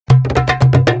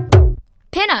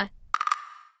Pinna!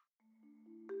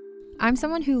 I'm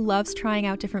someone who loves trying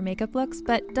out different makeup looks,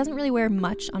 but doesn't really wear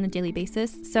much on a daily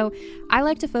basis, so I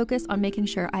like to focus on making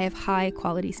sure I have high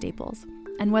quality staples.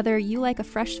 And whether you like a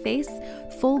fresh face,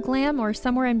 full glam, or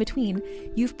somewhere in between,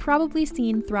 you've probably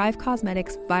seen Thrive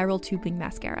Causemetics Viral Tubing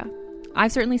Mascara.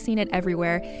 I've certainly seen it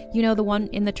everywhere. You know, the one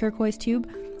in the turquoise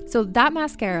tube? So that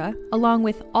mascara, along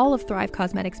with all of Thrive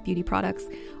Causemetics beauty products,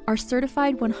 are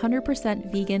certified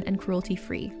 100% vegan and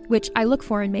cruelty-free, which I look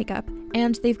for in makeup,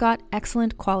 and they've got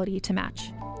excellent quality to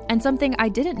match. And something I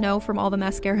didn't know from all the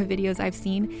mascara videos I've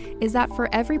seen is that for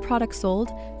every product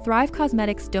sold, Thrive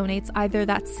Causemetics donates either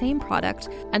that same product,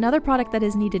 another product that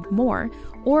is needed more,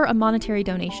 or a monetary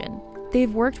donation.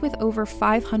 They've worked with over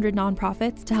 500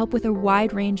 nonprofits to help with a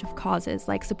wide range of causes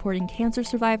like supporting cancer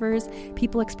survivors,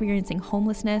 people experiencing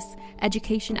homelessness,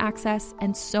 education access,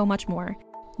 and so much more.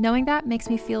 Knowing that makes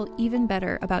me feel even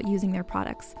better about using their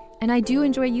products. And I do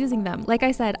enjoy using them. Like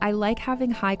I said, I like having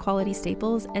high quality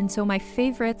staples, and so my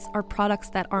favorites are products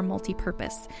that are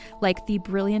multi-purpose, like the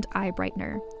Brilliant Eye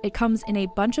Brightener. It comes in a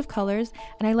bunch of colors,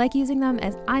 and I like using them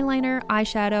as eyeliner,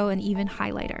 eyeshadow, and even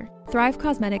highlighter. Thrive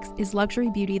Causemetics is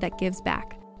luxury beauty that gives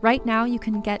back. Right now, you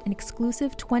can get an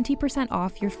exclusive 20%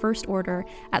 off your first order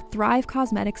at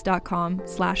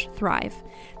thrivecausemetics.com/thrive.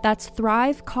 That's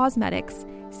Thrive Causemetics,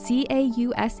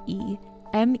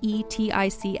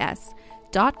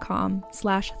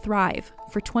 CAUSEMETICS.com/thrive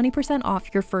for 20% off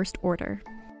your first order.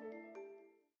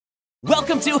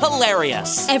 Welcome to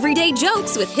Hilarious! Everyday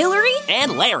jokes with Hillary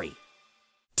And Larry.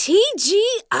 TGIF.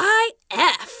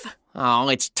 Oh,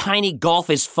 it's Tiny Golf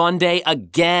is Fun Day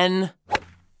again.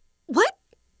 What?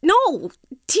 No,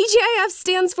 TGIF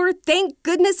stands for Thank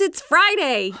Goodness It's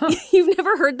Friday. You've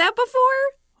never heard that before?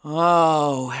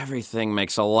 Oh, everything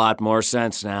makes a lot more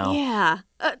sense now. Yeah.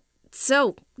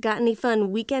 So, got any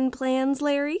fun weekend plans,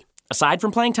 Larry? Aside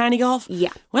from playing Tiny Golf?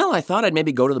 Yeah. Well, I thought I'd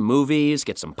maybe go to the movies,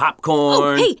 get some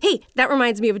popcorn. Oh, hey, that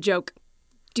reminds me of a joke.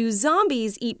 Do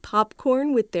zombies eat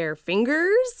popcorn with their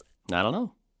fingers? I don't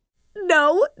know.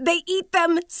 No, they eat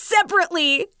them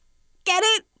separately. Get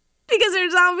it? Because they're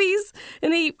zombies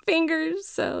and they eat fingers,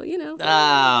 so, you know.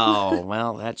 Oh,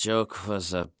 well, that joke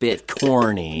was a bit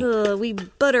corny. We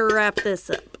better wrap this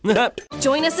up.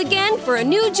 Join us again for a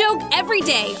new joke every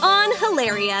day on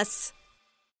Hilarious.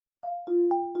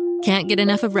 Can't get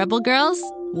enough of Rebel Girls?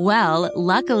 Well,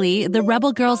 luckily, the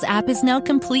Rebel Girls app is now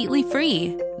completely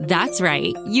free. That's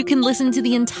right. You can listen to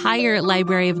the entire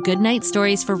library of goodnight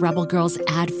stories for Rebel Girls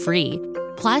ad-free.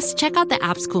 Plus, check out the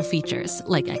app's cool features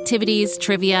like activities,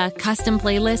 trivia, custom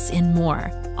playlists, and more.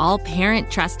 All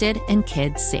parent-trusted and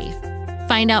kids-safe.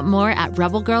 Find out more at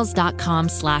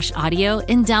rebelgirls.com/audio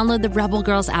and download the Rebel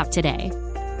Girls app today.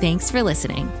 Thanks for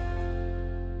listening.